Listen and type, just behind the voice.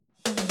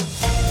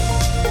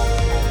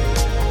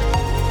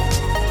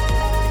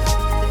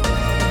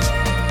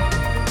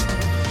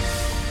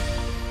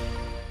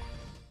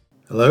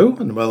Hello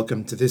and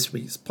welcome to this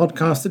week's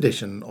podcast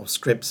edition of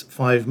Scrip's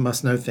 5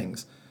 Must Know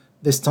Things,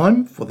 this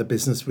time for the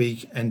business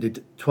week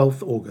ended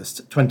 12th August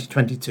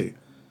 2022.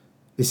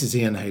 This is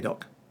Ian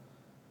Haydock.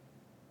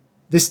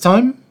 This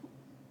time,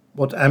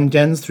 what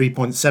Amgen's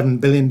 $3.7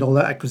 billion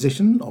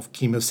acquisition of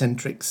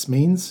ChemoCentryx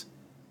means,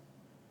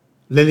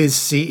 Lilly's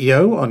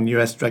CEO on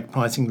US drug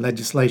pricing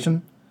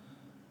legislation,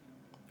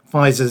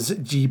 Pfizer's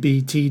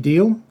GBT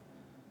deal,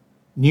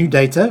 new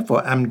data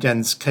for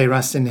Amgen's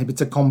KRAS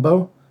inhibitor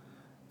combo,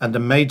 and a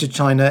major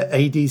China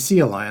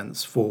ADC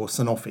alliance for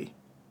Sanofi.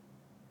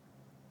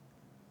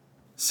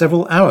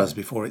 Several hours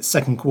before its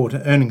second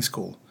quarter earnings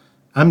call,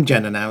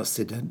 Amgen announced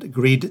it had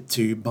agreed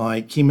to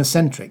buy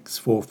ChemoCentryx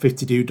for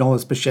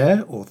 $52 per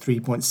share or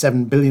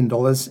 $3.7 billion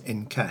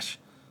in cash.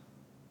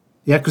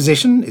 The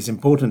acquisition is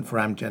important for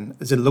Amgen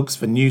as it looks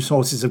for new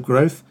sources of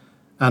growth,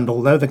 and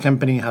although the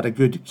company had a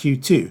good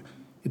Q2,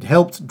 it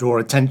helped draw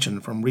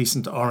attention from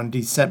recent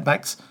R&D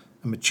setbacks,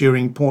 a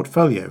maturing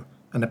portfolio,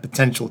 and a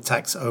potential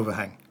tax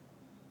overhang.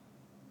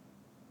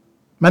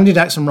 Mandy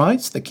Jackson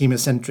writes the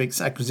ChemoCentryx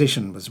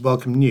acquisition was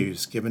welcome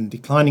news given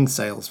declining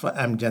sales for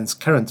Amgen's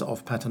current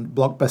off-patent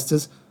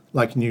blockbusters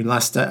like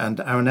Neulasta and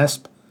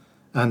Aranesp,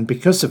 and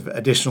because of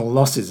additional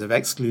losses of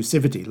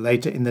exclusivity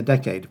later in the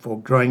decade for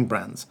growing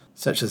brands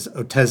such as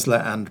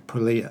Otezla and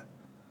Prolia.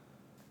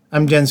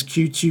 Amgen's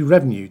Q2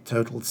 revenue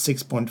totaled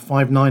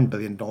 $6.59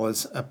 billion,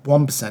 up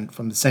 1%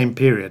 from the same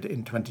period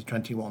in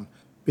 2021,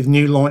 with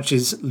new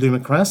launches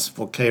Lumakras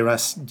for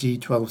KRAS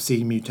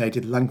G12C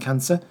mutated lung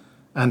cancer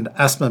and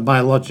asthma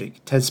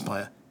biologic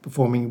Tezspire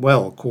performing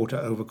well quarter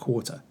over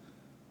quarter.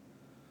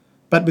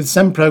 But with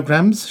some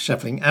programs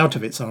shuffling out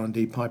of its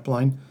R&D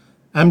pipeline,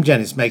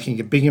 Amgen is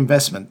making a big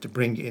investment to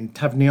bring in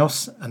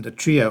Tavneos and a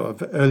trio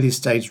of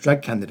early-stage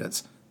drug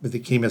candidates with the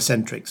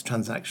ChemoCentryx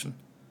transaction.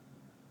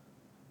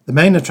 The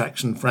main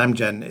attraction for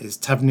Amgen is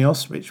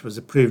Tavneos, which was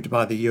approved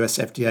by the US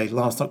FDA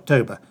last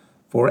October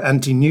for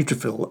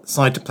anti-neutrophil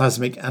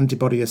cytoplasmic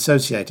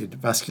antibody-associated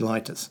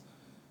vasculitis.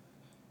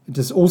 It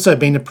has also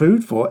been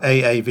approved for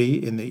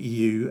AAV in the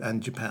EU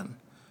and Japan.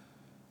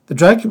 The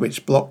drug,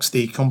 which blocks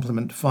the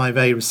complement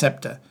 5A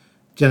receptor,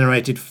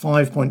 generated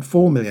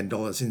 $5.4 million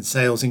in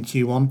sales in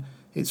Q1,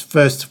 its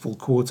first full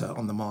quarter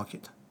on the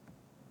market.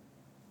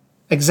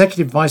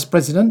 Executive Vice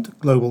President,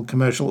 Global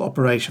Commercial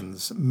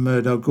Operations,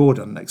 Murdo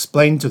Gordon,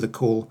 explained to the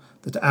call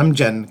that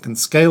Amgen can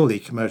scale the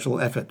commercial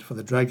effort for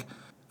the drug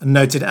and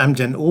noted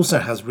Amgen also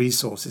has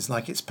resources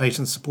like its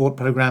patient support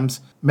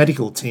programs,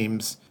 medical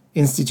teams,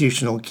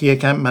 institutional key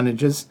account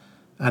managers,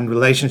 and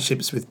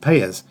relationships with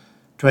payers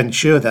to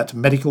ensure that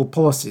medical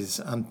policies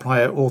and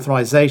prior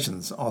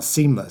authorizations are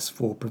seamless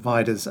for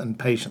providers and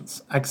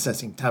patients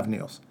accessing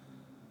Tavneos.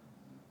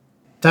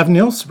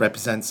 Tavneos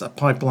represents a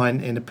pipeline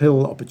in a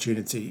pill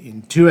opportunity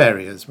in two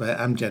areas where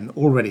Amgen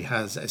already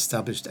has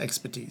established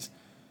expertise: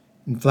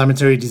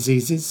 inflammatory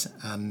diseases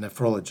and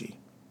nephrology.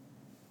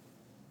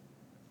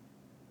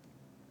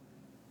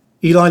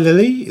 Eli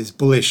Lilly is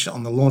bullish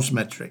on the launch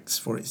metrics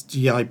for its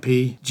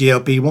GLP-1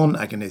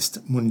 agonist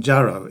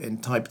Mounjaro in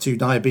type 2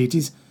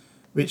 diabetes,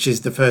 which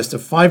is the first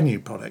of 5 new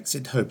products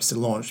it hopes to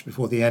launch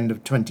before the end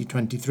of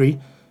 2023,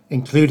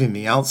 including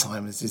the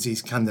Alzheimer's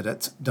disease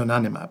candidate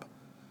donanemab.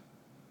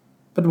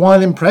 But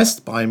while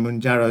impressed by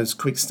Mounjaro's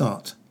quick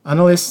start,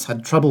 analysts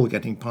had trouble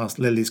getting past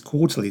Lilly's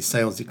quarterly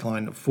sales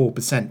decline of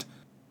 4%,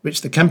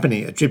 which the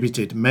company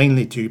attributed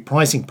mainly to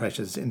pricing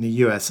pressures in the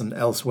US and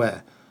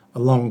elsewhere,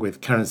 along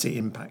with currency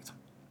impact.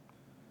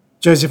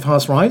 Joseph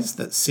Haas writes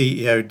that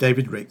CEO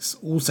David Ricks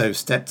also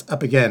stepped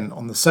up again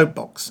on the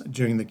soapbox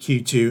during the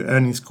Q2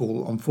 earnings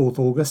call on 4th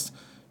August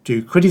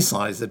to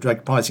criticize the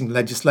drug pricing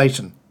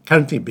legislation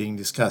currently being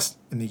discussed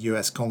in the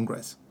US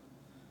Congress.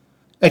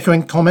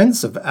 Echoing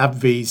comments of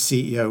AbbVie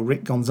CEO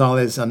Rick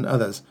Gonzalez and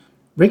others,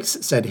 Ricks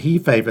said he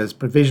favors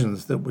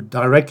provisions that would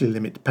directly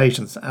limit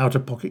patients'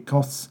 out-of-pocket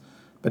costs,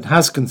 but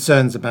has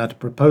concerns about a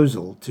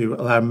proposal to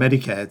allow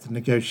Medicare to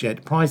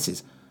negotiate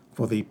prices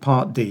for the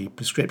Part D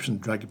prescription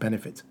drug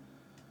benefit.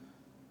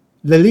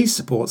 Lilly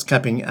supports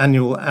capping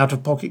annual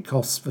out-of-pocket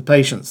costs for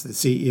patients, the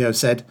CEO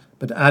said,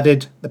 but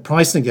added the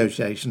price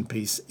negotiation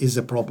piece is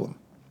a problem.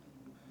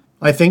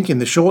 I think in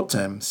the short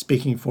term,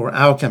 speaking for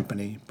our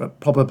company,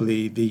 but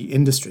probably the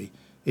industry,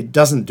 it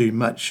doesn't do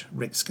much,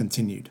 Ricks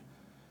continued.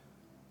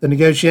 The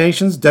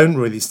negotiations don't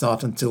really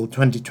start until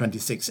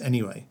 2026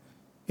 anyway.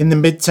 In the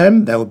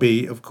midterm, there will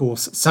be, of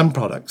course, some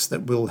products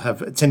that will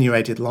have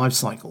attenuated life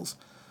cycles,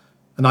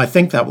 and I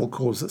think that will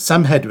cause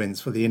some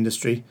headwinds for the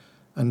industry,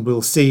 and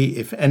we'll see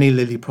if any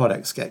Lilly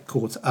products get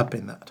caught up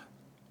in that.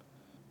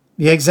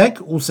 The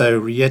exec also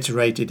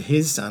reiterated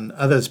his and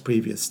others'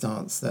 previous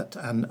stance that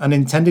an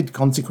unintended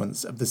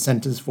consequence of the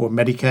Centers for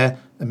Medicare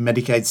and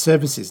Medicaid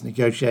Services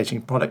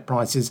negotiating product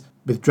prices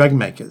with drug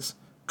makers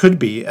could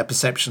be a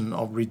perception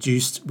of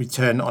reduced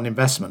return on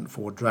investment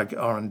for drug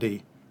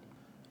R&D.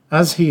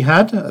 As he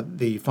had at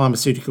the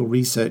Pharmaceutical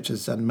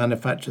Researchers and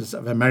Manufacturers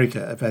of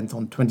America event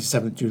on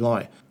 27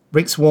 July,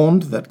 Ricks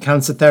warned that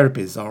cancer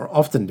therapies are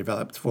often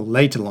developed for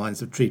later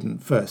lines of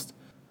treatment first,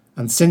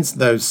 and since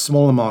those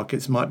smaller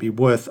markets might be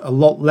worth a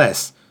lot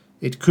less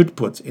it could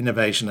put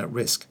innovation at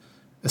risk,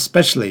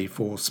 especially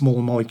for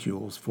small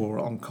molecules for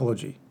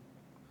oncology.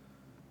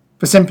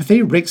 For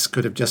sympathy, Rix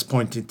could have just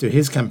pointed to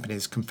his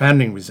company's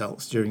confounding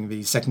results during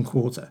the second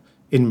quarter,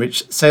 in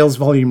which sales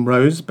volume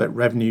rose but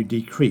revenue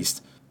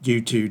decreased due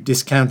to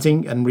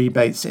discounting and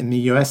rebates in the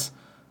US,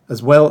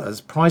 as well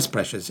as price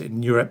pressures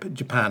in Europe,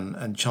 Japan,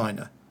 and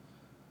China.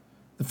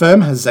 The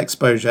firm has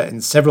exposure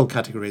in several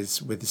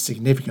categories with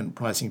significant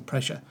pricing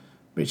pressure,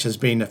 which has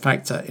been a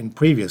factor in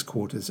previous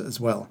quarters as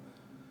well.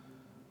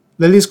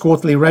 Lilly's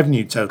quarterly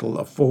revenue total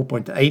of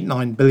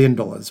 $4.89 billion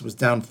was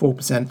down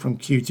 4% from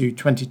Q2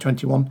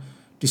 2021,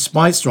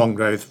 despite strong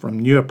growth from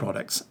newer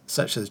products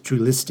such as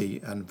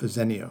Trulicity and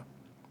Verzenio.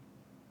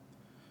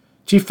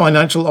 Chief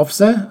Financial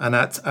Officer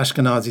Anat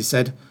Ashkenazi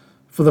said,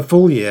 "For the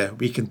full year,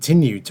 we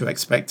continue to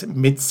expect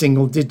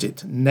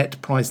mid-single-digit net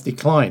price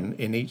decline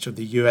in each of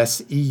the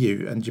US,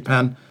 EU, and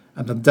Japan,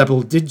 and a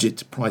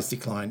double-digit price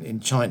decline in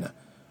China,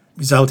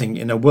 resulting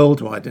in a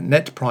worldwide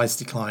net price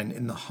decline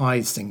in the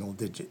high single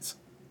digits."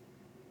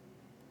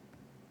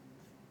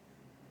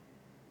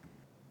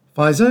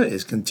 Pfizer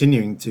is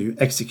continuing to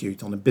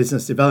execute on a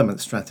business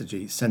development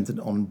strategy centered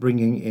on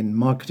bringing in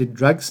marketed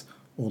drugs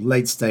or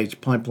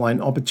late-stage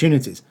pipeline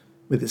opportunities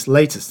with its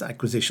latest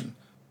acquisition,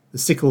 the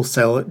sickle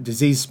cell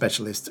disease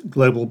specialist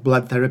Global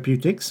Blood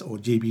Therapeutics, or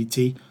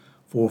GBT,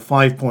 for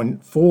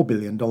 $5.4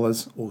 billion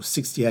or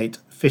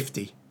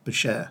 $68.50 per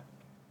share.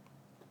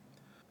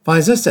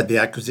 Pfizer said the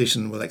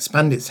acquisition will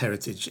expand its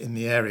heritage in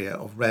the area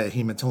of rare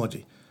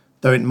hematology,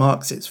 though it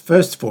marks its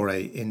first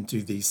foray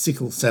into the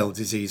sickle cell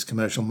disease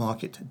commercial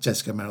market,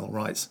 Jessica Merrill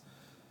writes.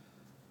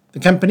 The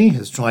company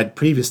has tried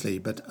previously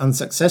but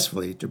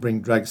unsuccessfully to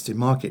bring drugs to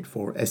market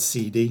for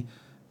SCD,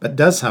 but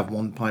does have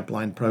one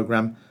pipeline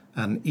program,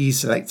 an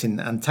E-selectin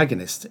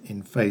antagonist,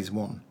 in phase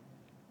 1.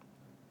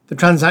 The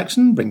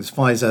transaction brings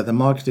Pfizer the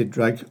marketed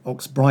drug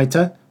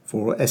Oxbryta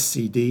for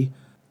SCD,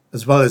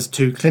 as well as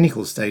 2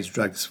 clinical stage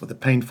drugs for the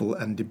painful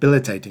and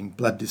debilitating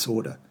blood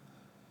disorder.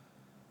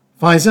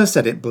 Pfizer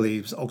said it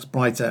believes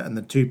Oxbryta and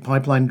the 2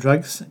 pipeline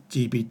drugs,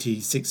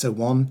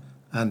 GBT601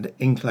 and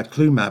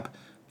Inclacumab,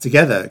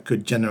 together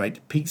could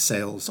generate peak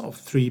sales of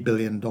 $3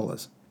 billion.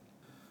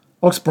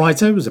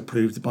 Oxbryta was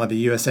approved by the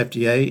US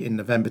FDA in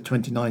November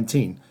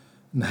 2019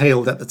 and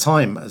hailed at the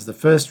time as the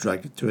first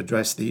drug to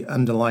address the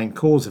underlying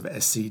cause of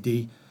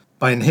SCD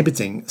by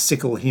inhibiting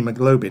sickle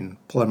hemoglobin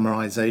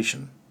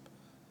polymerization.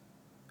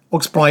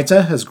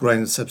 Oxbryta has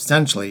grown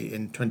substantially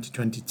in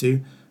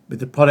 2022, with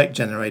the product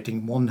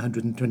generating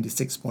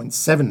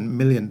 $126.7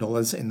 million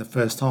in the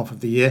first half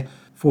of the year,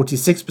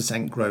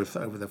 46% growth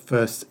over the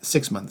first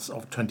 6 months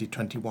of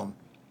 2021.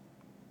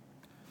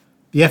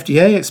 The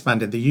FDA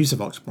expanded the use of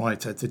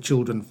Oxbryta to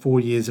children 4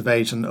 years of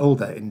age and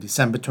older in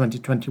December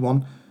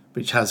 2021,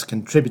 which has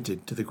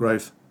contributed to the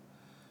growth.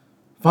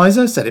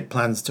 Pfizer said it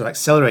plans to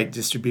accelerate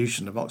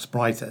distribution of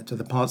Oxbryta to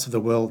the parts of the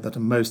world that are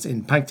most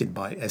impacted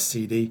by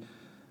SCD,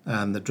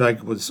 and the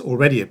drug was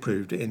already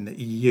approved in the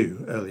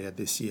EU earlier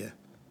this year.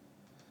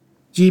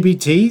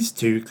 GBT's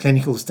 2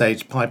 clinical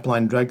stage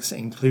pipeline drugs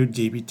include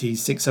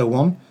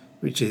GBT601,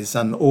 which is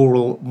an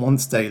oral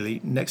once-daily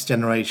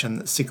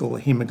next-generation sickle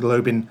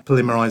hemoglobin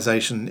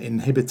polymerization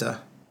inhibitor,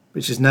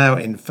 which is now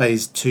in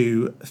phase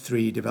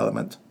 2-3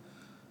 development.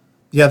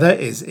 The other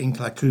is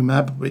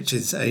Inclacumab, which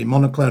is a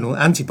monoclonal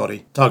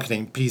antibody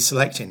targeting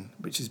P-selectin,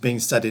 which is being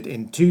studied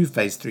in 2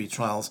 phase 3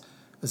 trials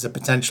as a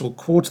potential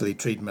quarterly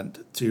treatment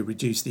to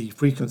reduce the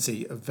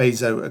frequency of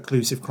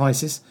vaso-occlusive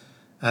crisis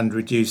and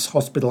reduce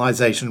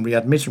hospitalization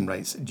readmission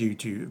rates due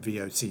to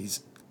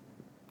VOCs.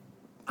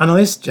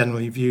 Analysts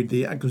generally viewed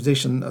the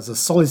acquisition as a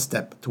solid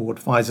step toward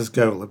Pfizer's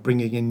goal of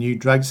bringing in new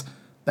drugs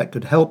that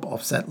could help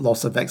offset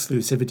loss of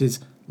exclusivities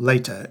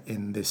later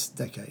in this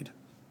decade.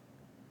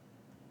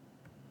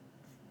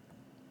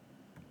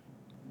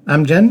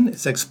 Amgen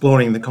is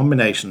exploring the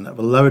combination of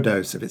a lower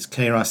dose of its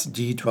KRAS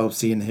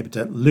G12C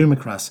inhibitor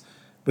Lumakras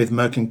with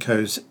Merck &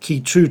 Co.'s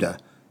Keytruda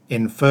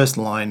in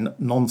first-line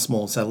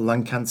non-small cell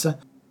lung cancer,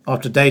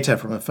 after data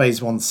from a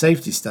phase 1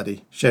 safety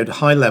study showed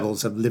high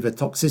levels of liver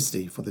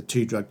toxicity for the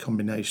 2-drug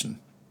combination.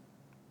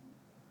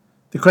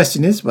 The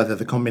question is whether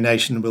the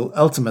combination will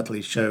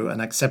ultimately show an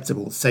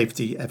acceptable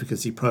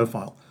safety-efficacy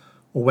profile,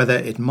 or whether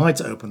it might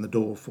open the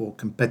door for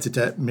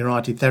competitor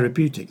Mirati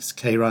Therapeutics'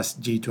 KRAS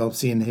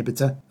G12C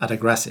inhibitor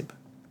adagrasib.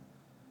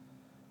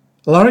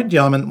 Laurent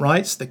Diamant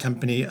writes the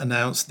company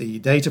announced the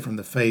data from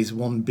the phase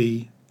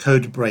 1b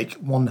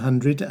Codebreak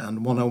 100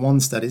 and 101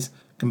 studies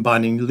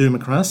combining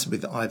Lumakras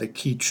with either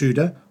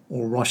Keytruda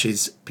or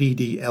Roche's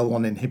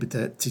PD-L1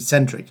 inhibitor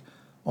Tecentriq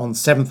on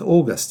 7th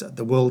August at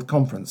the World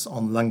Conference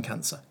on Lung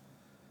Cancer.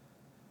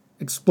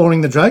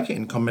 Exploring the drug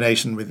in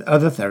combination with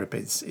other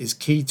therapies is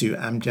key to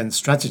Amgen's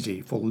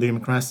strategy for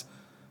Lumakras,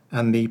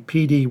 and the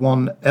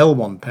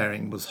PD-1-L1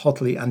 pairing was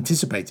hotly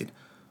anticipated,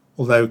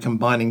 although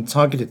combining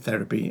targeted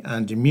therapy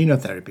and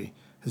immunotherapy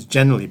has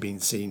generally been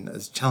seen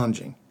as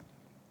challenging.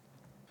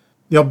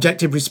 The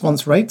objective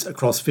response rate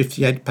across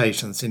 58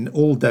 patients in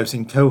all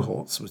dosing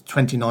cohorts was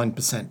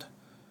 29%.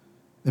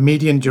 The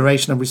median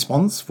duration of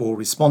response for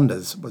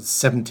responders was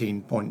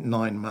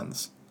 17.9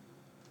 months.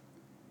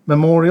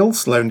 Memorial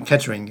Sloan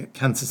Kettering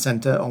Cancer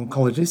Center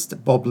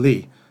oncologist Bob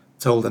Lee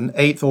told an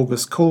 8th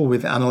August call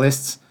with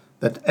analysts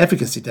that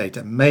efficacy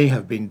data may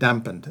have been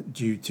dampened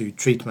due to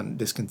treatment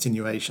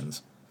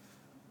discontinuations.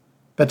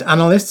 But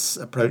analysts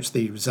approached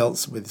the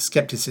results with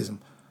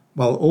skepticism,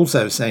 while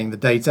also saying the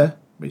data,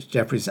 which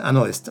Jefferies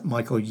analyst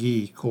Michael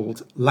Yee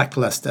called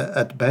lackluster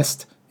at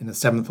best in a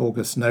 7th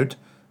August note,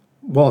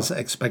 was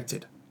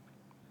expected.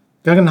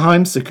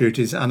 Guggenheim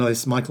Securities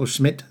analyst Michael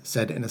Schmidt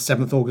said in a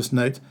 7th August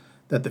note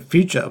that the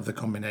future of the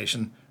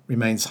combination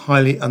remains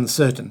highly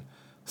uncertain,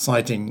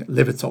 citing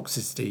liver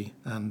toxicity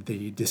and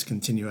the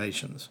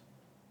discontinuations.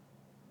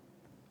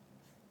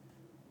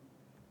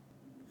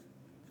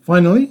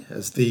 Finally,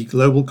 as the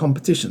global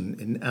competition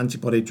in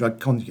antibody-drug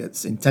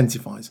conjugates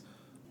intensifies,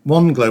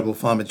 one global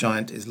pharma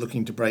giant is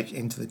looking to break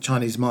into the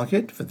Chinese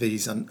market for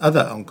these and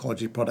other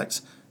oncology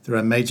products through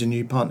a major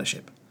new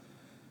partnership.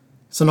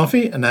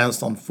 Sanofi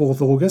announced on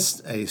 4th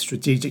August a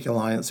strategic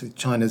alliance with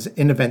China's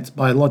Innovent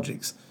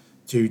Biologics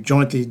to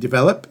jointly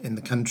develop in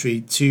the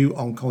country 2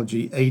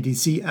 oncology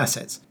ADC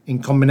assets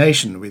in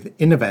combination with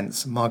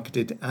Innovent's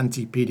marketed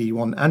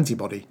anti-PD-1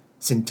 antibody,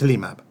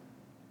 sintilimab.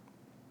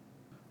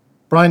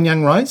 Brian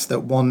Yang writes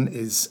that one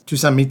is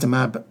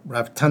tusametamab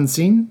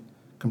ravtansine,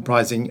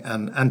 comprising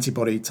an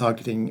antibody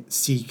targeting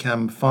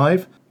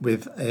CEACAM5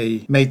 with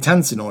a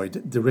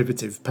maytansinoid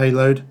derivative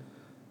payload,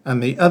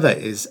 and the other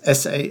is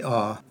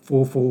SAR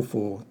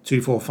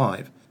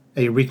 444245,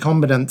 a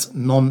recombinant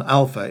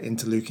non-alpha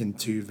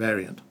interleukin-2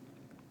 variant.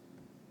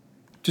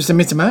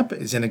 Tusametamab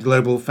is in a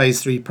global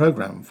phase 3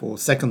 program for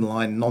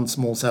second-line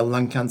non-small cell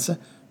lung cancer,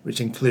 which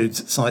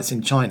includes sites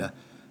in China,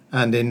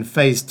 and in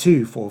phase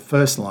 2 for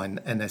first-line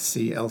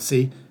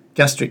NSCLC,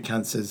 gastric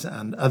cancers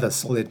and other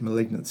solid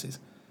malignancies.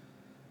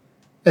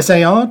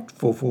 SAR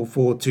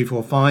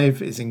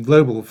 444245 is in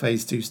global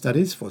phase 2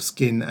 studies for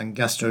skin and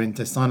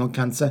gastrointestinal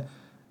cancer,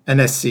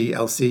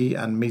 NSCLC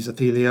and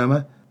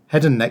mesothelioma,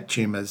 head and neck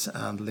tumours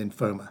and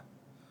lymphoma.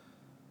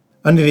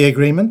 Under the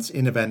agreement,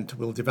 Innovent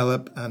will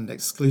develop and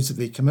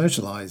exclusively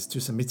commercialise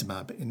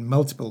tusametamab in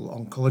multiple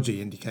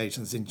oncology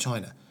indications in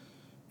China,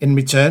 in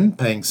return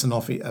paying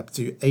Sanofi up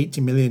to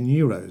 €80 million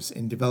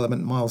in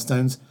development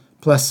milestones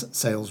plus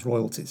sales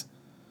royalties.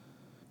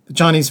 The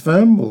Chinese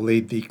firm will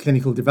lead the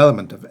clinical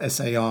development of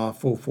SAR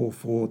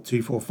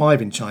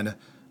 444245 in China,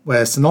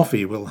 where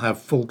Sanofi will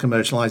have full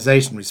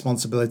commercialization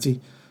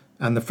responsibility,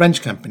 and the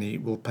French company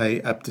will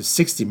pay up to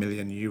 €60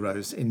 million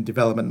in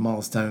development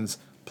milestones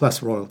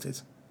plus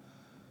royalties.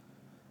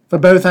 For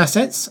both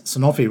assets,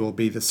 Sanofi will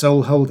be the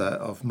sole holder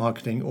of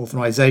marketing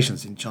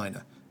authorizations in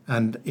China,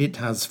 and it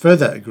has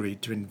further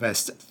agreed to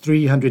invest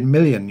 €300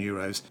 million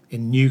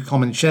in new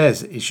common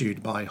shares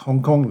issued by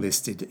Hong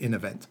Kong-listed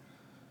Innovent.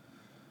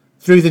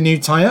 Through the new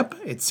tie-up,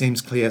 it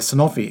seems clear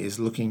Sanofi is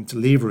looking to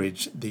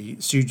leverage the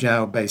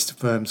Suzhou-based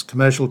firm's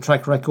commercial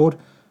track record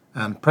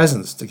and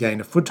presence to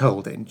gain a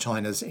foothold in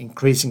China's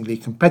increasingly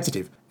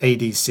competitive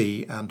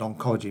ADC and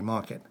oncology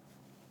market.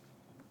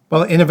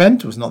 While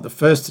Innovent was not the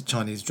first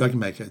Chinese drug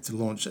maker to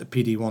launch a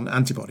PD-1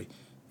 antibody,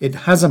 it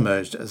has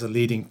emerged as a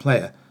leading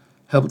player,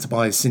 helped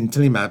by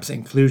sintilimab's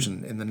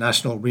inclusion in the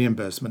National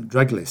Reimbursement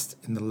Drug List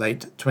in the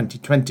late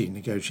 2020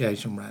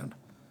 negotiation round.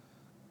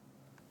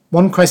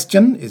 One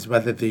question is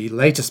whether the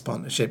latest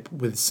partnership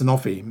with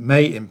Sanofi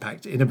may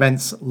impact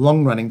Innovent's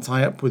long-running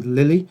tie-up with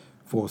Lilly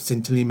for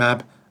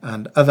sintilimab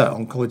and other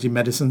oncology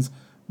medicines,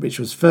 which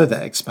was further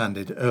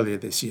expanded earlier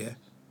this year.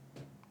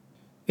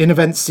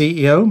 Innovent's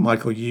CEO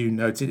Michael Yu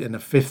noted in a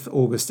 5th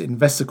August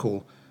investor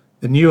call,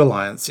 the new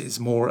alliance is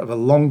more of a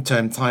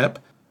long-term tie-up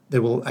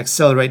that will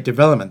accelerate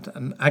development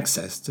and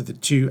access to the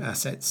 2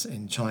 assets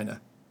in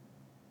China.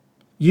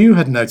 Yu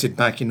had noted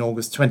back in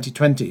August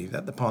 2020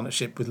 that the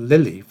partnership with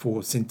Lilly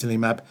for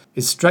sintilimab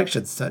is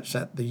structured such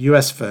that the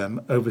US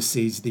firm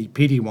oversees the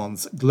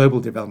PD-1's global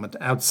development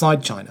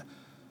outside China,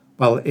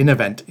 while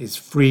Innovent is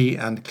free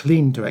and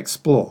clean to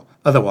explore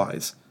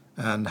otherwise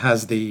and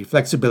has the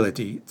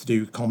flexibility to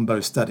do combo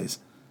studies,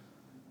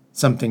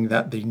 something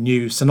that the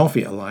new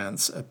Sanofi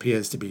alliance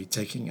appears to be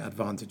taking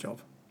advantage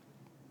of.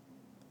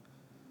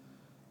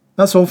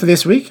 That's all for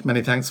this week.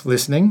 Many thanks for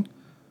listening.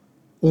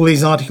 All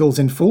these articles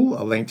in full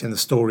are linked in the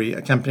story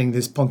accompanying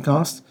this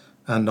podcast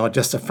and are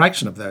just a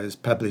fraction of those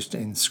published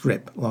in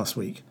Scrip last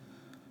week.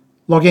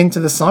 Log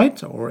into the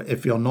site, or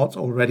if you're not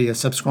already a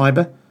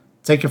subscriber,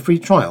 take a free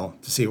trial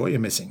to see what you're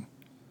missing.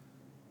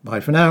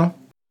 Bye for now.